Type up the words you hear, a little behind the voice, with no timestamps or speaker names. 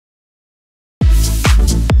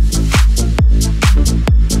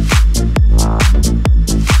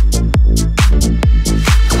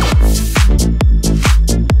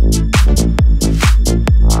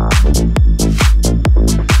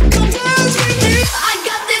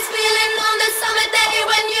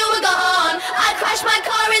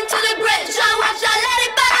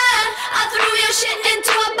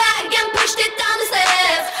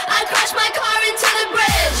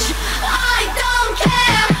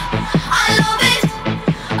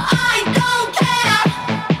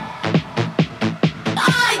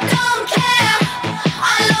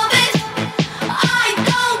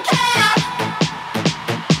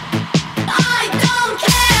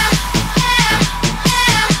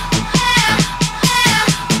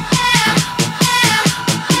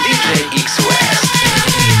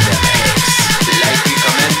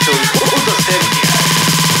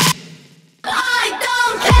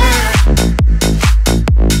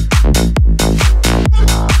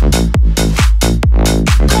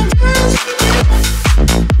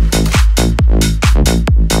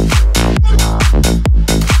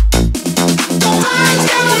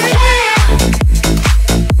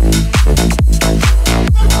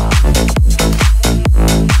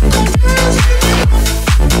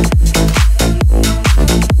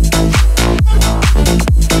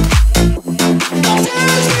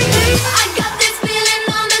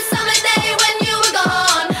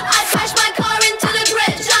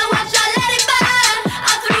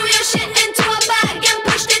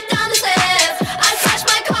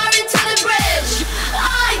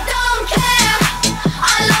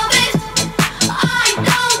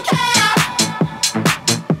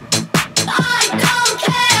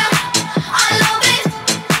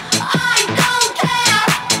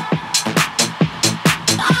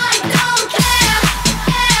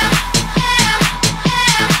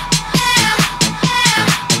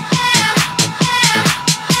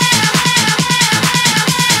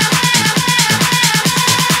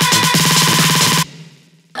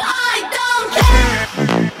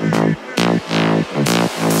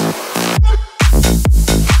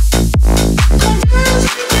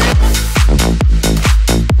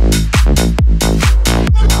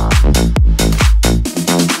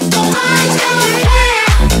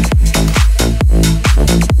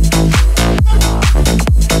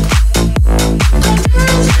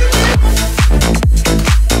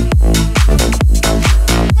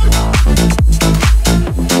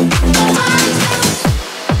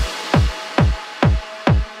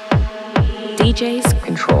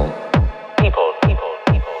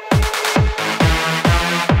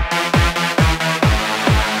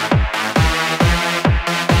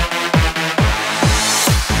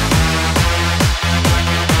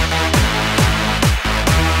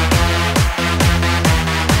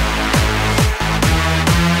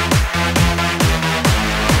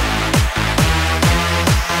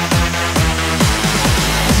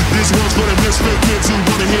for the misfit kids who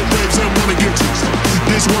wanna hit waves and wanna get juiced.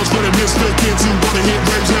 This one's for the misfit kids who wanna hit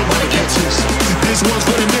waves and wanna get juiced. This one's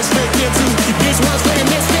for the misfit kids who. This one's for the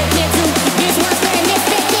misfit kids who. This one's for the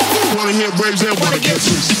misfit kids who wanna hit waves and wanna get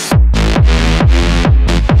juiced.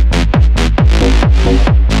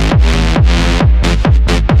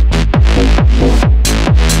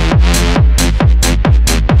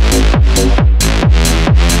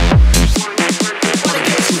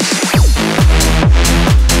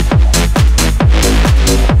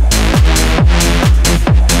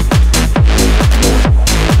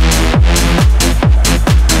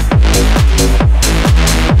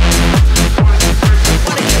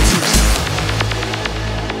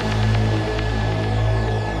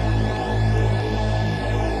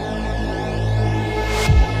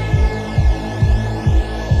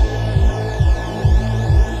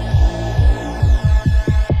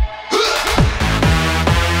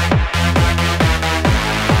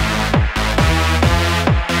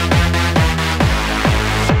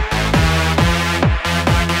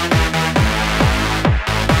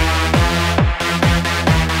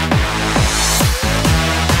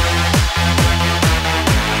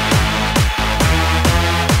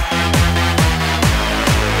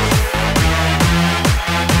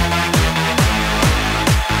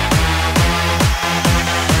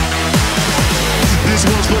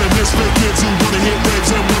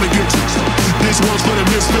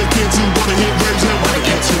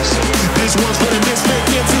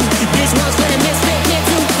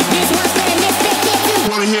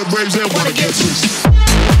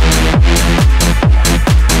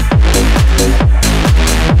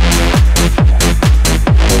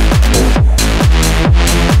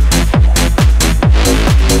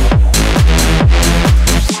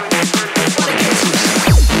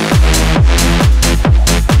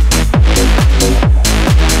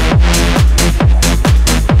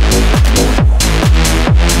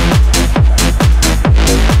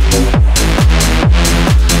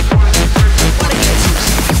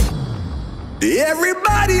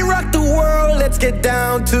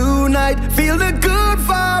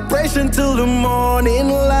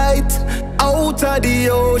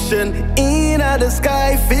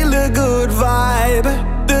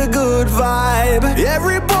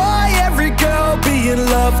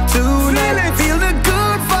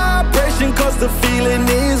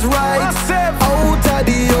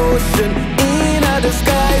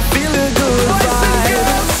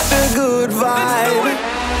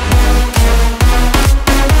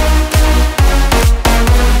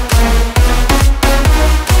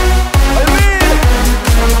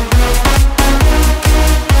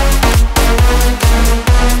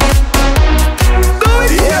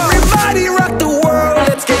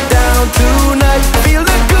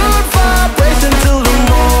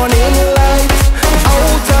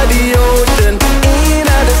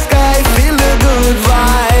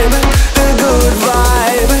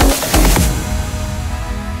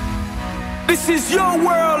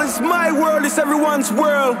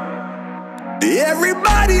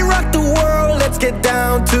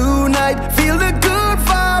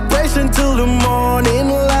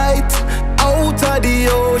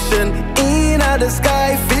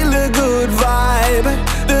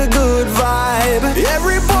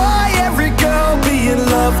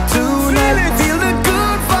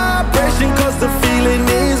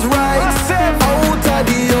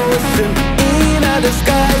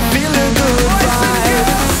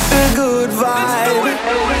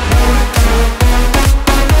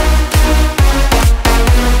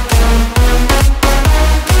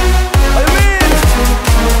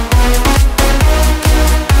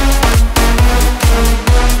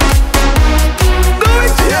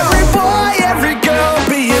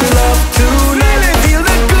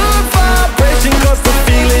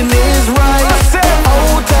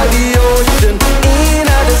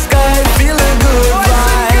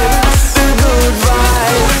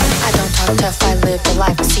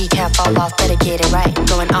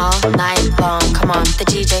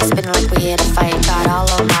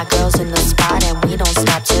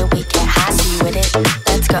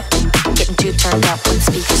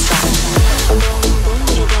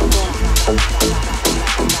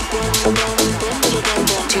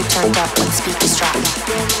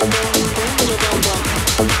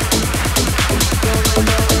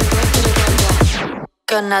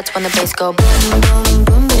 Go nuts when the bass go boom boom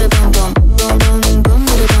boom boom boom boom boom boom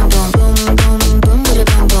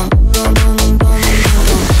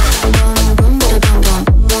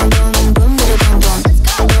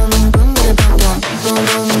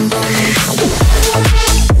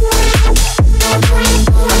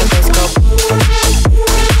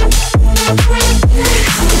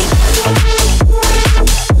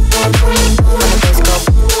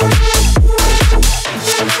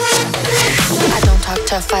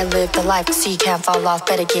live the life so you can't fall off,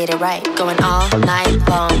 better get it right. Going all night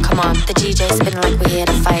long, come on, the DJ spinning like we here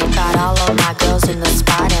to fight. Got all of my girls in the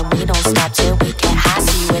spot and we don't stop till we get high.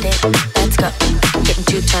 See you with it, let's go. Getting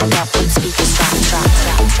too turned up when the speakers drop, drop,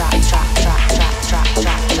 drop, drop, drop, drop, drop,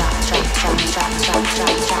 drop, drop, drop, drop, drop, drop, drop,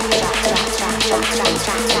 drop, drop,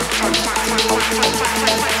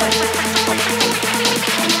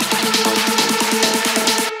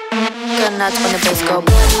 go nuts when the bass go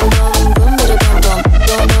boom, boom, boom, boom,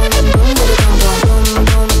 boom, boom,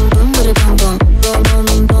 boom, boom, boom, boom,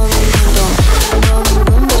 boom, boom,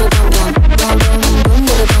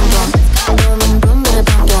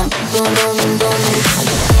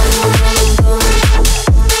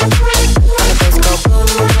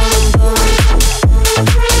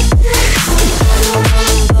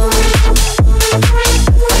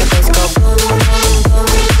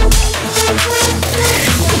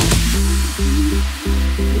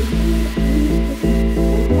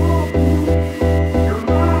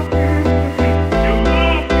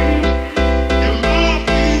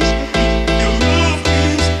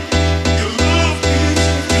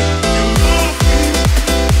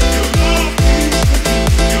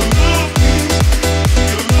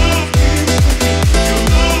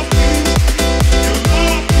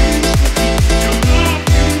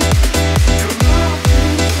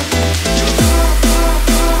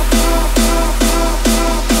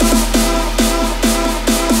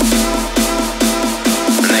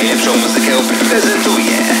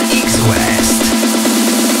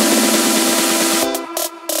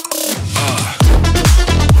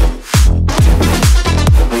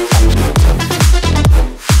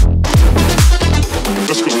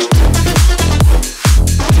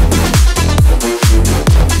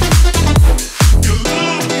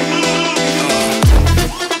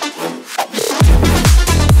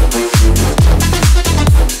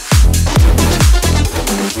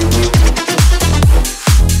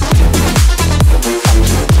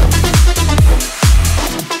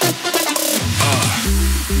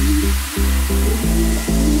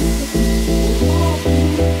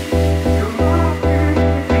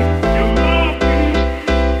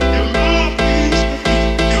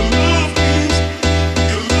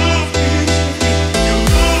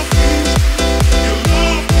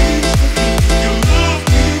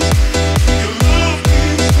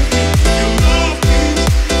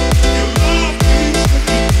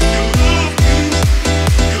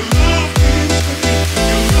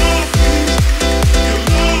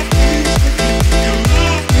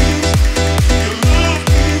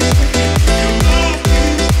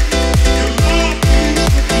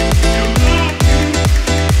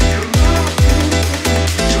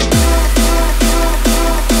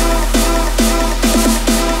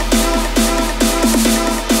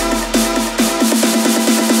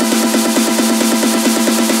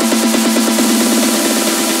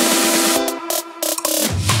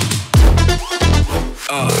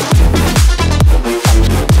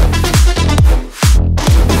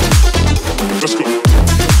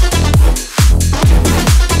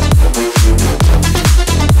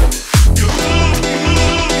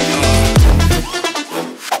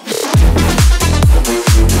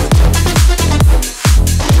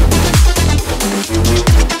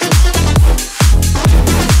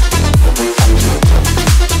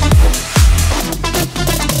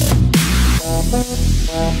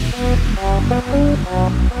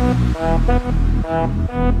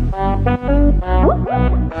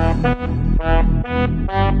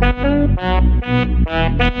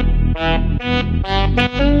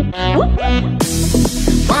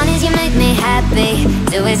 One is you make me happy,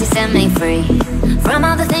 two is you set me free from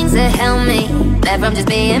all the things that held me back from just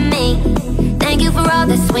being me. Thank you for all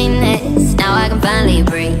the sweetness, now I can finally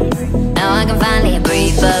breathe. Now I can finally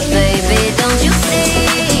breathe, but baby, don't you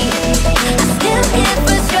see, I still get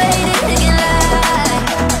frustrated thinking like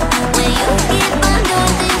when you keep on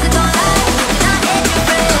doing things that don't like. And I hate your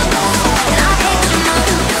friends, and I hate your mom,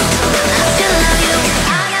 and I still love you.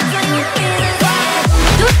 I got 21 reasons why.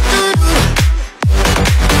 Do do do.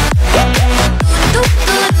 Do do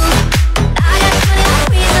do. I got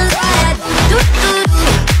 21 reasons why. Do do do.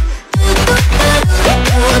 Do do do.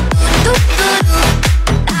 Do do do.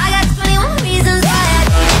 I got 21 reasons why.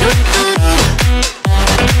 Do do do.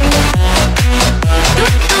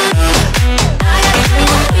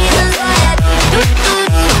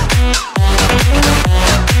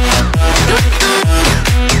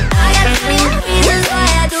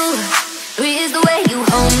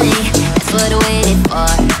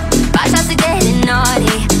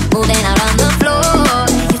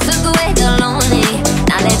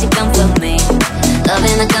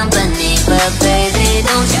 Company, but baby,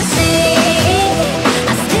 don't you see,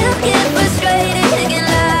 I still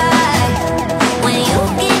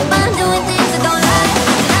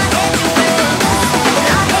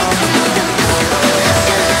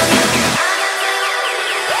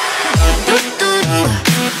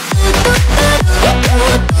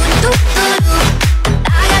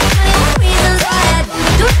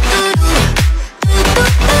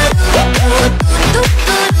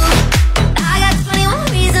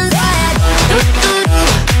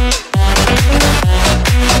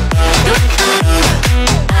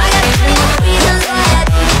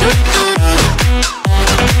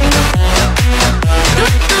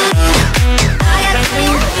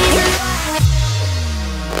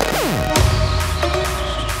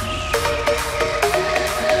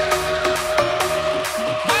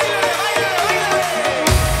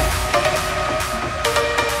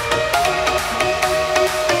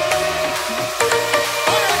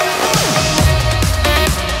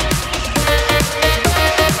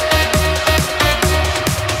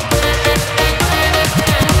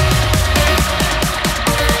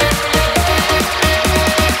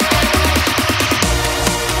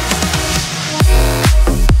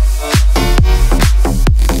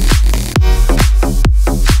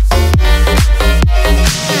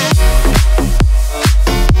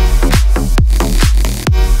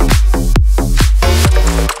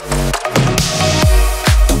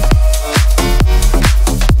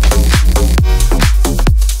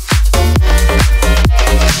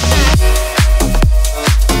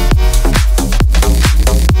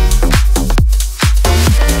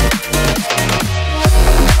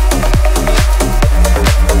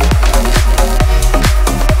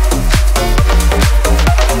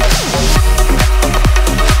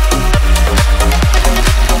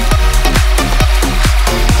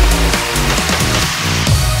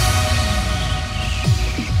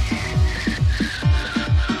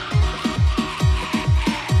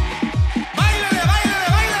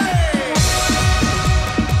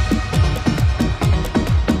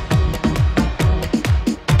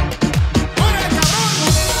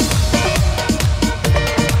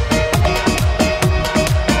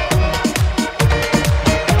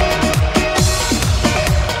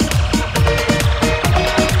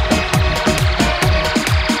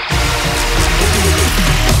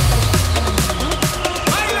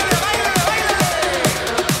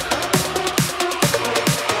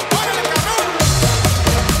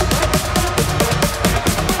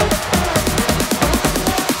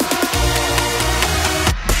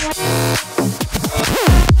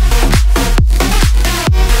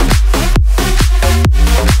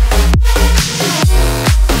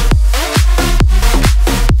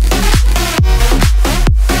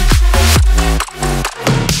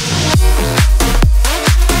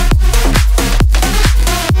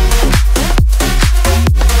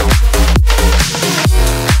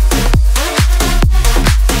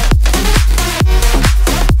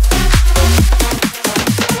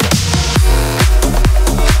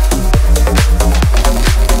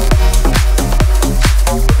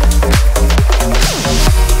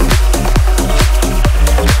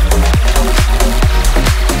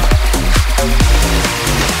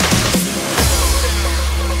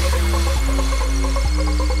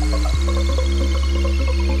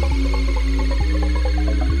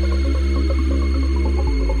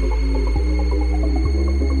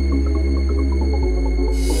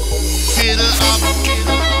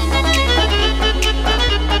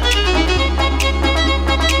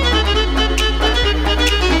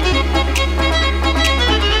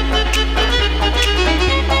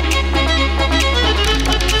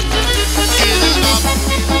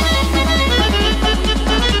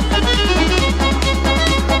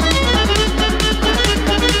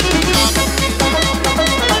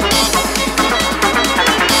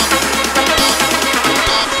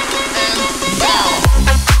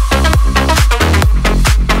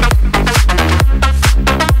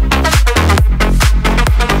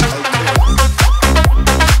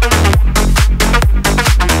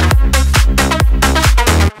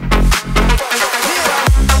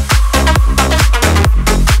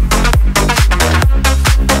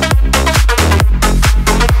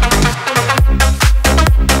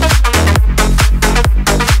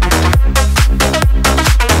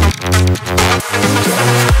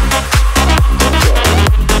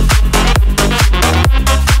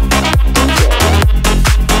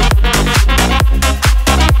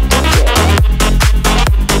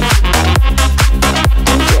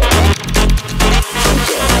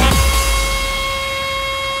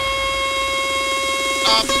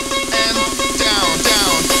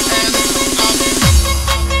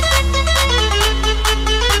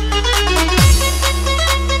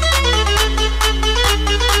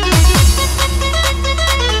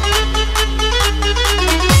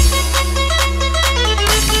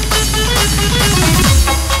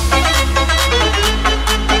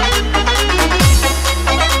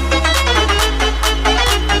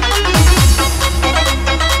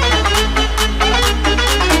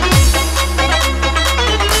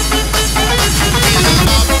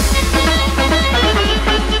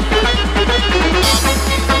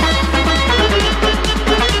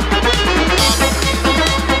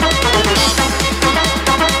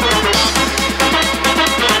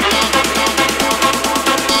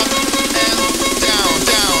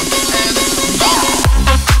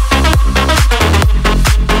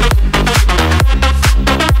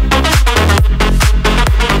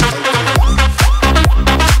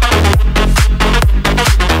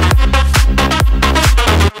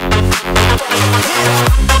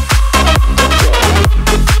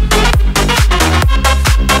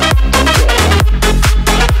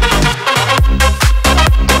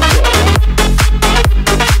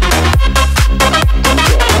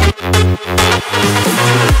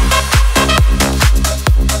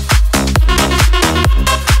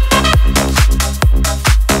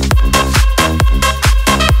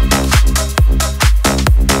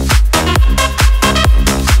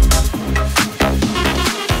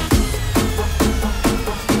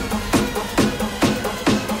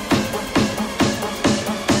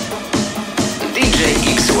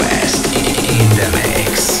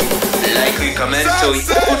komentuj,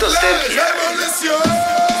 udostępnij.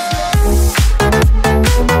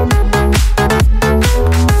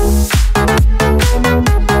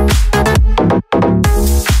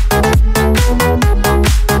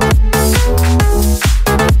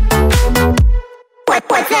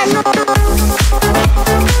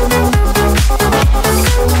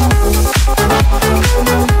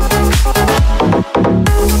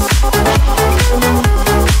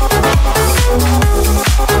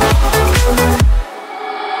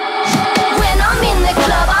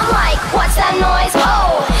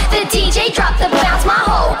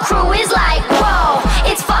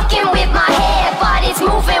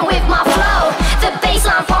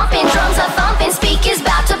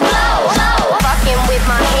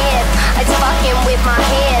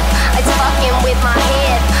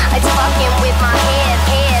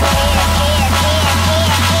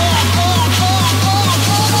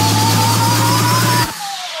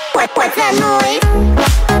 What's that noise? What's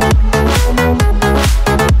that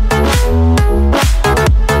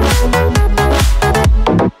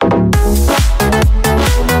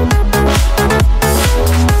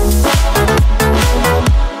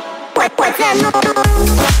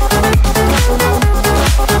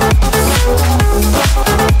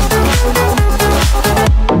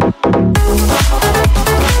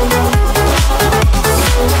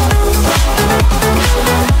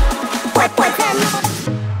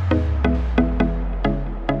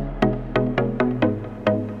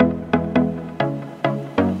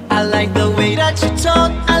I like the way that you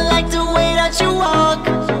talk, I like the way that you walk.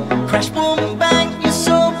 Crash, boom, bang, you're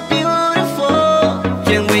so beautiful.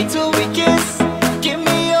 Can't wait till we kiss, give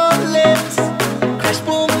me your lips. Crash,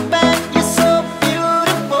 boom, bang, you're so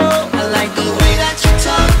beautiful. I like the way that you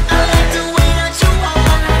talk, I like the way that you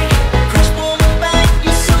walk. Crash, boom, bang,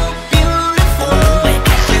 you're so beautiful.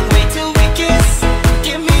 Can't wait till we kiss,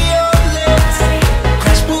 give me your lips.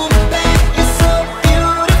 Crash, boom, bang, you're so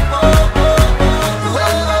beautiful.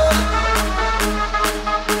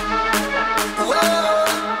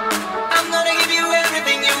 I'm gonna give you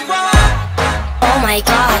everything you want. Oh my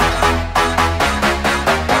god.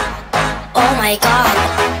 Oh my god.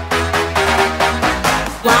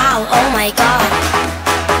 Wow, oh my god.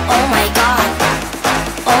 Oh my god.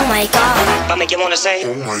 Oh my god. I make you wanna say,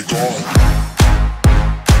 Oh my god.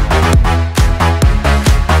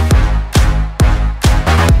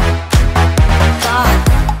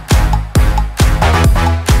 God.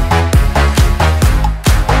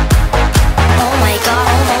 Oh my god.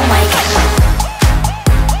 Oh my god.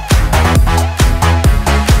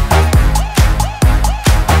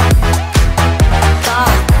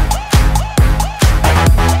 God.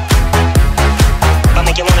 I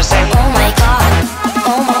make you wanna say, Oh my god.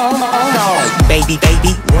 Oh my, oh my, oh my. Baby,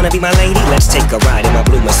 baby, wanna be my lady? Let's take a ride in my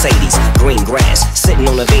blue Mercedes. Green grass, sitting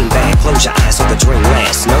on a beanbag. Close your eyes so the dream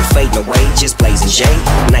lasts. No fade, no way, just blazing shade.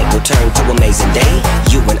 Night will turn to amazing day.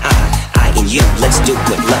 You and I and you. Let's do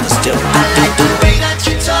what lovers do. I like the way that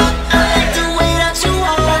you talk, I like the way that you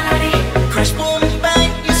walk. Crash, boom, bang,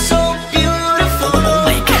 you're so beautiful.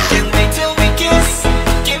 Can't wait till we kiss,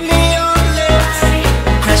 give me your lips.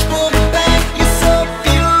 Crash, boom, bang, you're so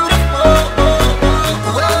beautiful.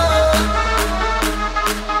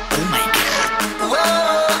 Oh my god.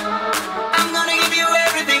 I'm gonna give you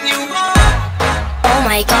everything you want. Oh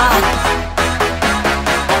my god.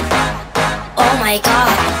 Oh my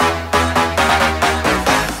god.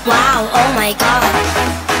 Wow, oh my god.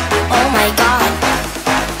 Oh my god.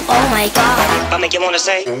 Oh my god. I make you wanna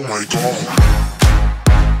say, Oh my god.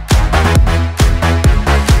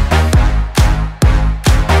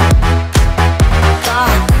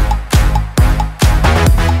 God.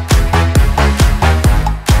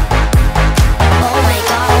 Oh my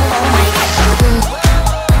god. Oh my god.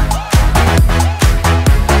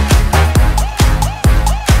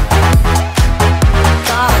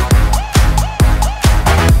 God.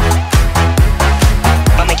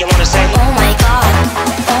 I make you wanna say, Oh my god.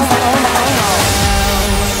 Oh my, oh my, oh my.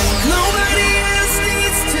 Nobody else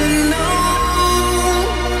needs to know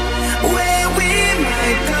where we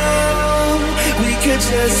might go. We could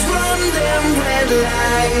just run them red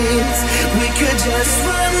lights. We could just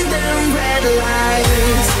run them red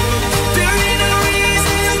lights. There ain't no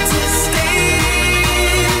reason to stay.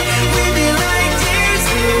 We'd be like years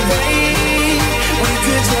away. We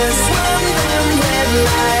could just run them red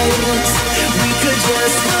lights. We could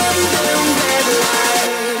just run them red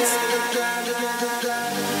lights.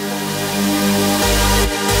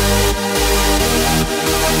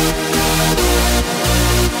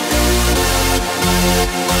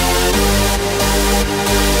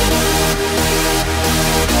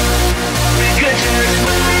 We could just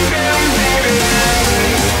run them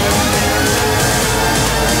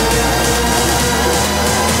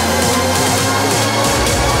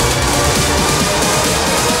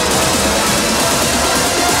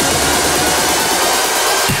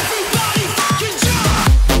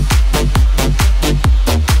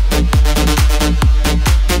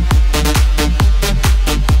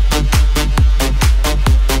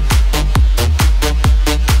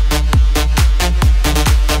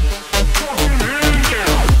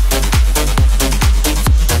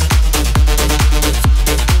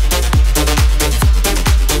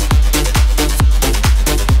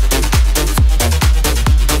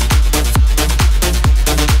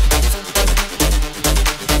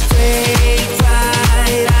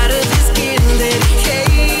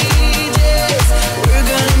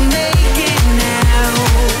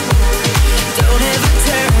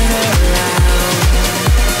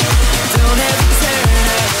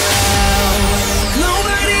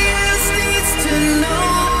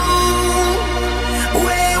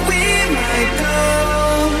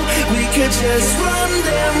just run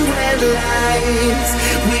them red lights.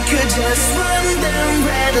 We could just run them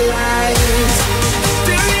red lights.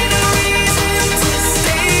 There ain't no reason to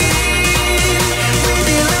stay with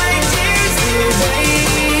you like years away.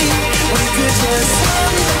 We could just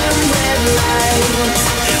run them red lights.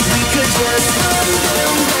 We could just run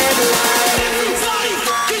them red lights. Everybody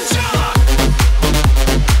fucking jump!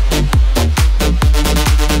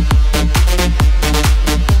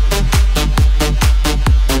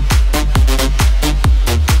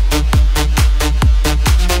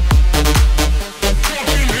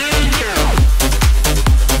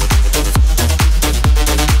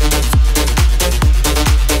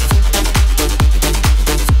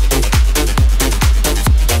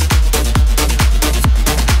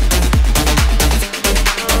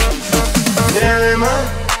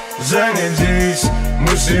 Że nie dziś,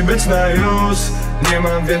 musi być na już. Nie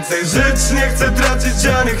mam więcej żyć, nie chcę tracić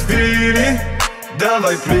ani chwili.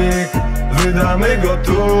 Dawaj plik, wydamy go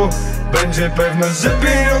tu. Będzie pewność, że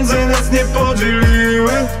pieniądze nas nie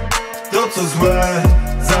podzieliły. To co złe,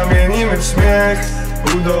 zamienimy w śmiech.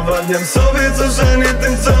 Udowadniam sobie coś, że nie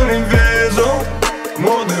tym co mi wierzą.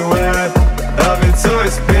 Młody łeb, a wie co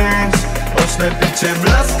jest 5. Oślepicie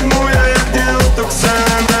blask mój, a jak nie o to chcę.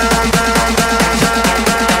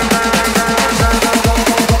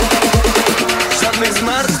 Żadnych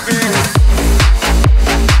zmartwień.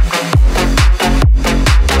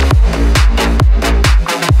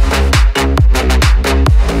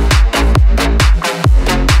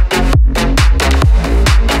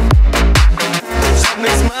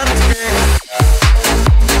 Żadnych zmartwień.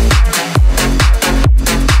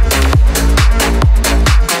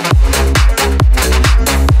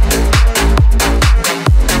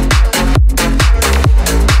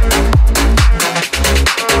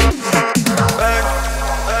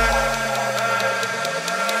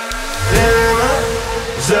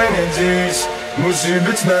 Musi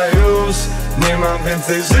być na już. Nie mam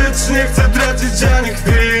więcej żyć, nie chcę tracić ani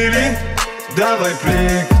chwili. Dawaj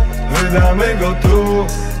plik, wydamy go tu.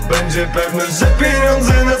 Będzie pewność, że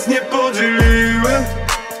pieniądze nas nie podzieliły.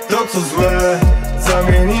 To co złe,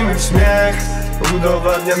 zamienimy w śmiech.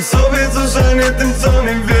 Udowadniam sobie coś, że nie tym co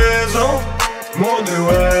mi wierzą. Młody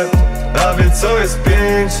łeb, a wie co jest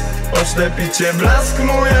 5. Oślepicie blask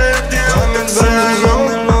mój, a jak nie o tym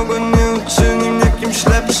żadne logo nie uczyni mnie kimś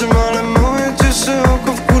lepszym, ale moje cieszy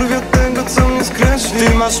oko wkurwia tego co mnie skreśli. Ty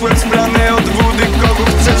masz łeb sprany od wody,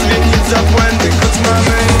 kogo chcesz winić za błędy. Choć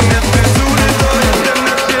mamy inne fryzury, to jestem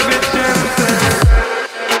na ciebie cięty.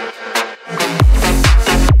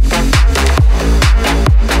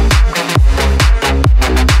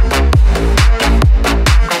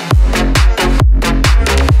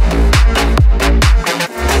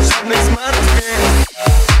 Żadnych zmartwień.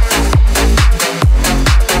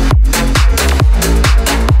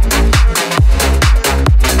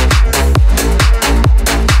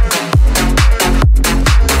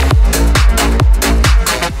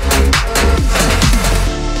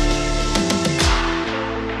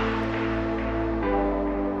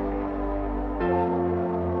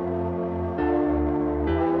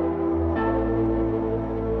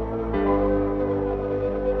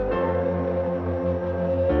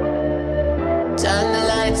 Turn the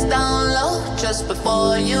lights down low just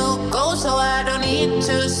before you go, so I don't need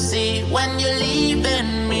to see when you're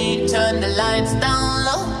leaving me. Turn the lights down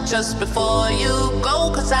low just before you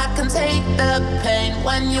go, cause I can take the pain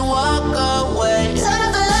when you walk away. Turn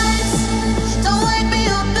off the lights, don't wake me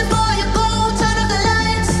up before you go. Turn off the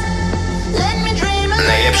lights, let me dream.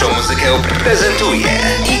 Najlepszą muzykę prezentuje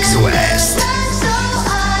X West.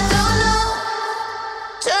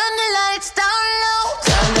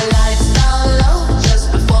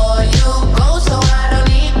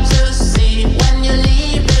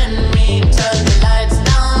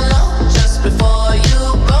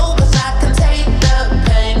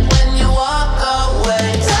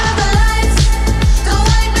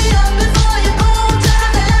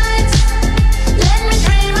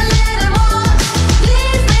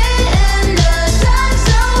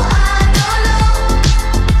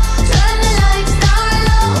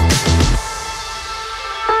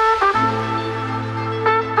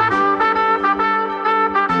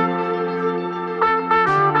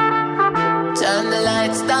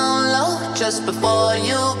 Just before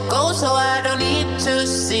you go, so I don't need to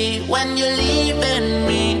see when you're leaving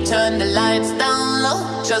me. Turn the lights down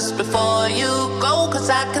low just before you go, cause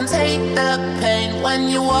I can take the pain when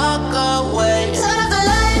you walk away. Turn off the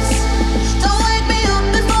lights, don't wake me up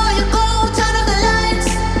before you go. Turn off the lights,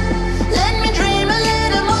 let me dream a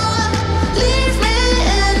little more. Leave me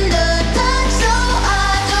in the dark so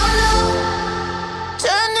I don't know.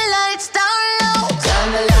 Turn the lights down low, turn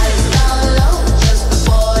the lights down low.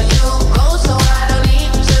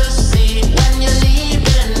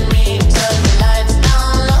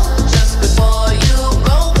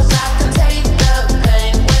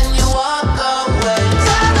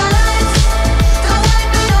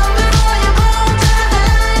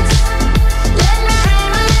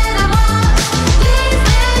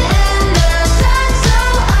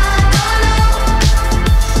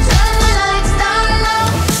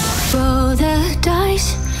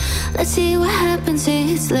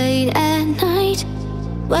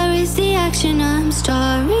 action, I'm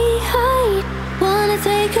starry-eyed. Wanna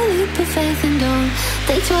take a leap of faith and don't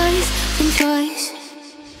think twice, think twice.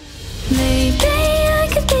 Maybe I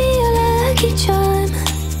could be your lucky charm.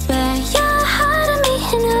 Wear your heart on me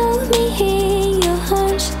and hold me in your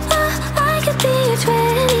arms. Oh, I could be your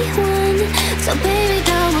 21. So baby,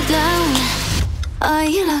 double down. Are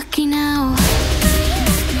you lucky now?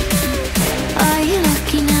 Are you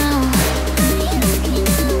lucky now?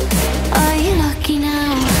 Are you lucky now?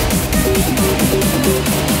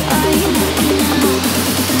 Are you lucky now?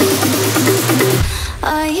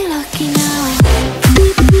 Are you lucky now?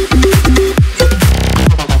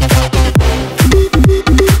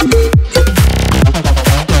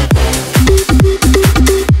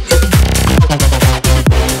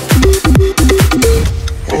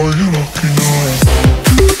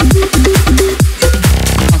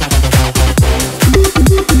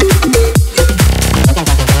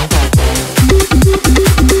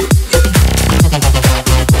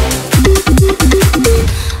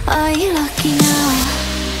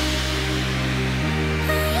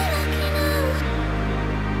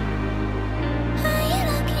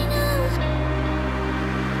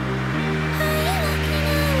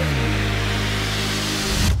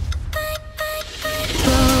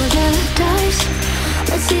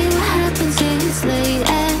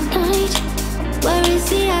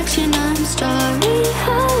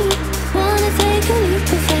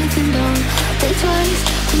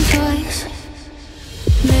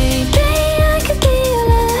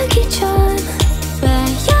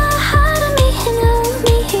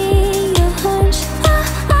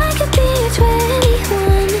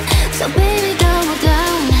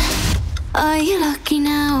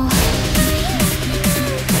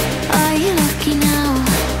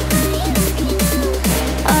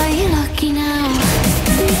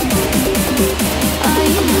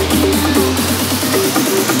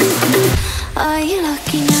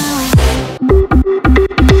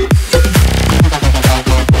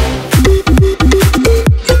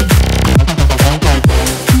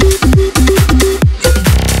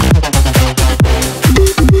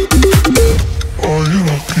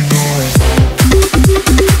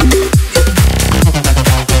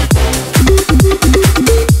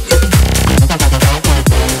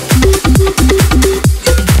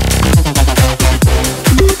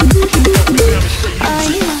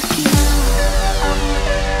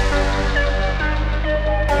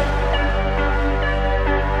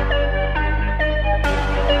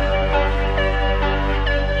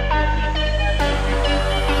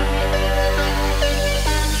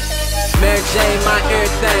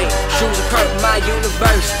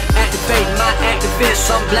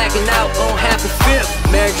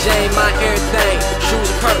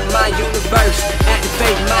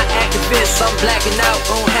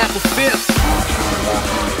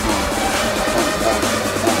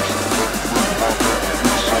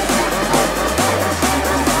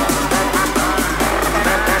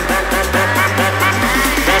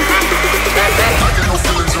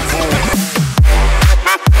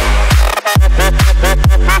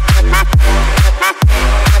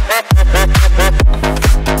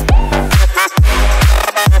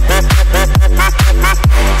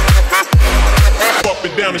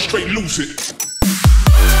 Straight lose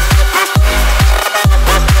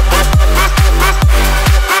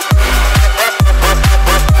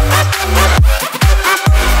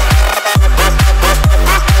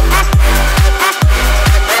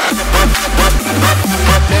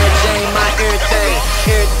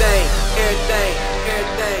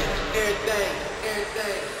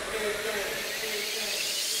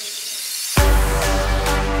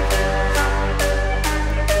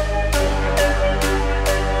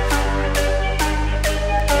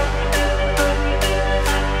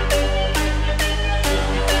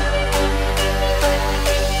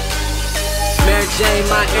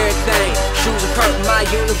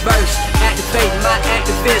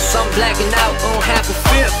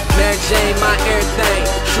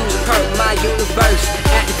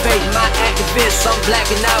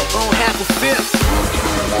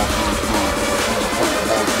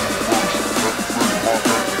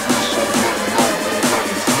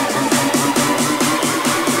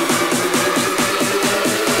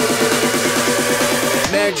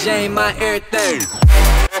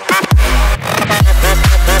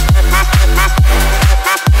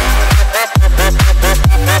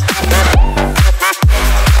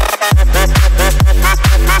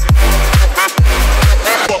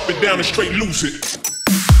it.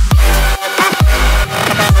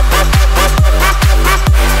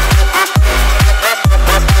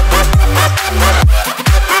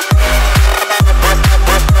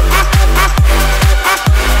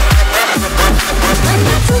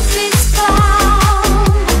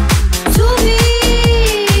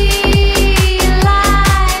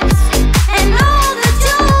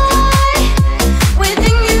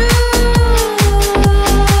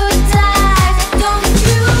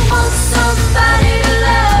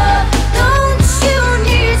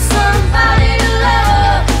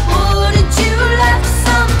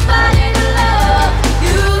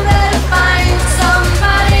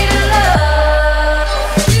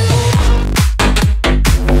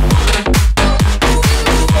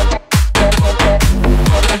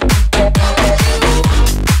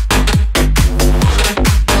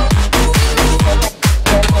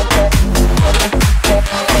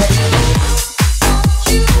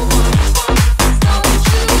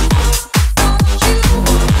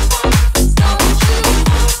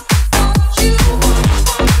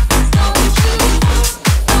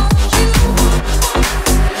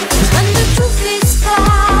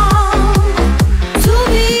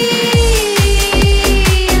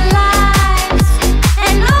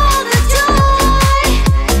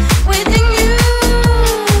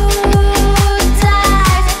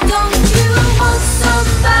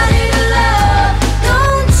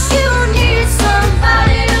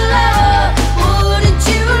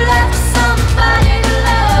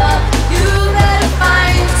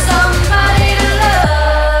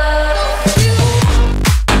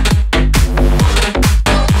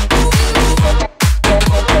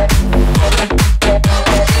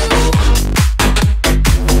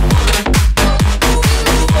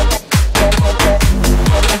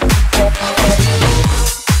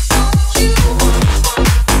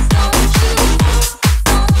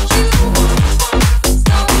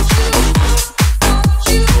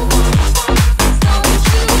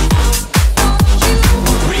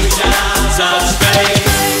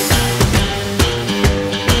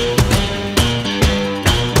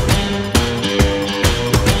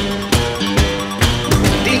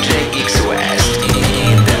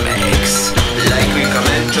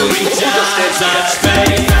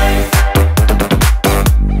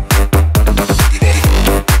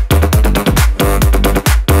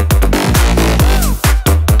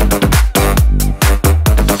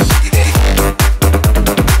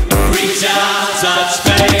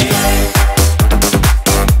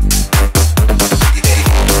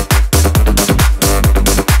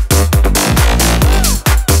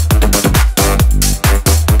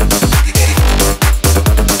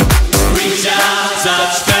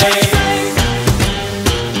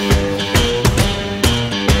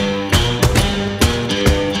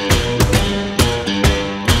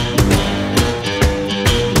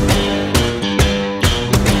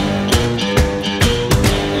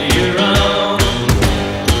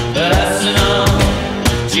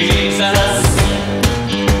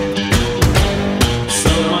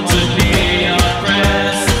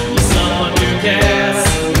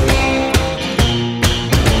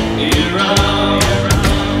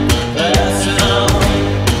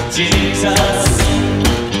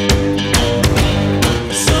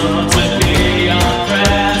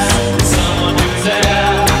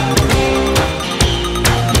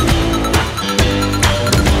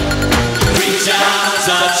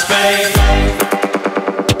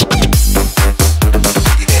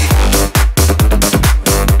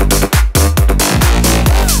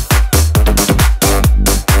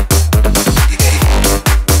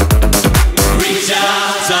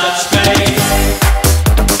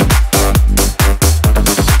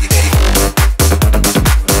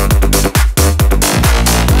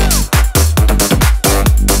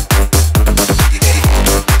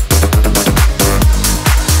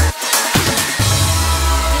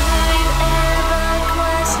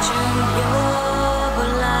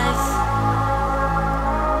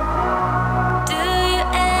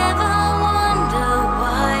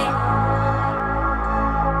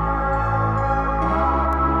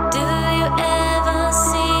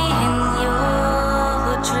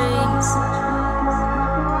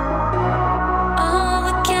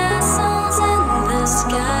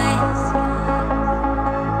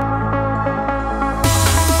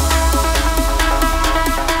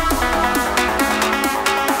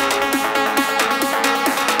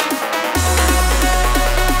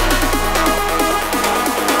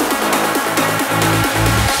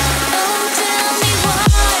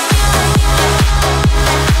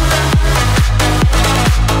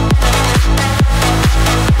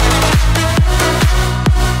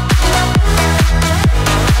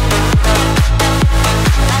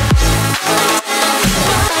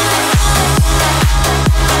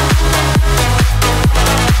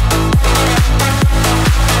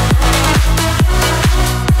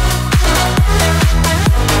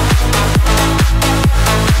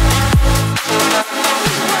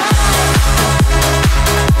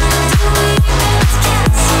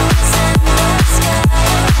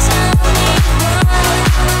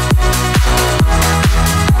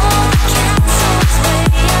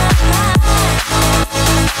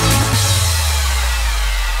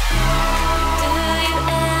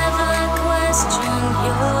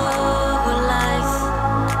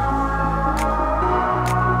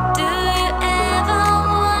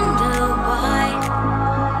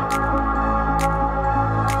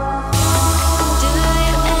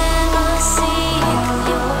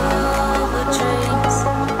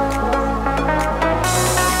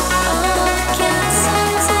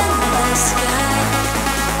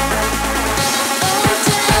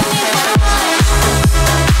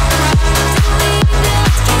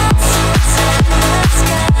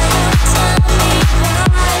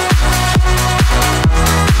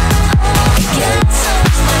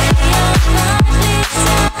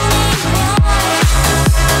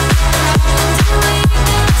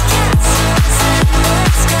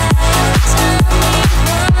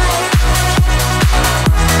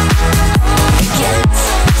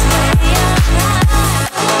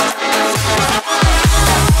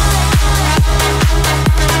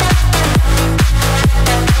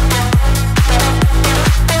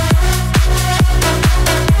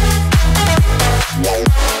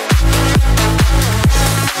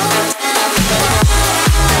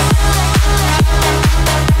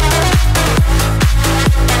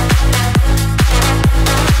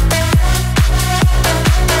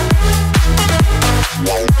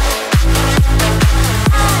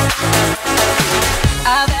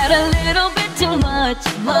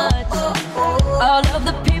 All of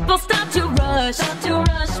the people start to rush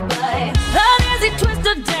by. An easy twist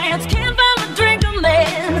to dance, can't find a drink of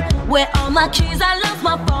man. Where all my keys, I lost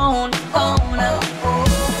my phone.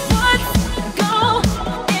 What's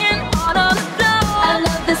going on the floor? I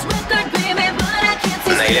love this record, baby, but I can't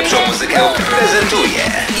see. Najlepszą muzykę prezentuje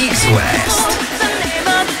X West. The name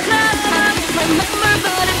of the club, remember,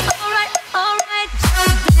 but it's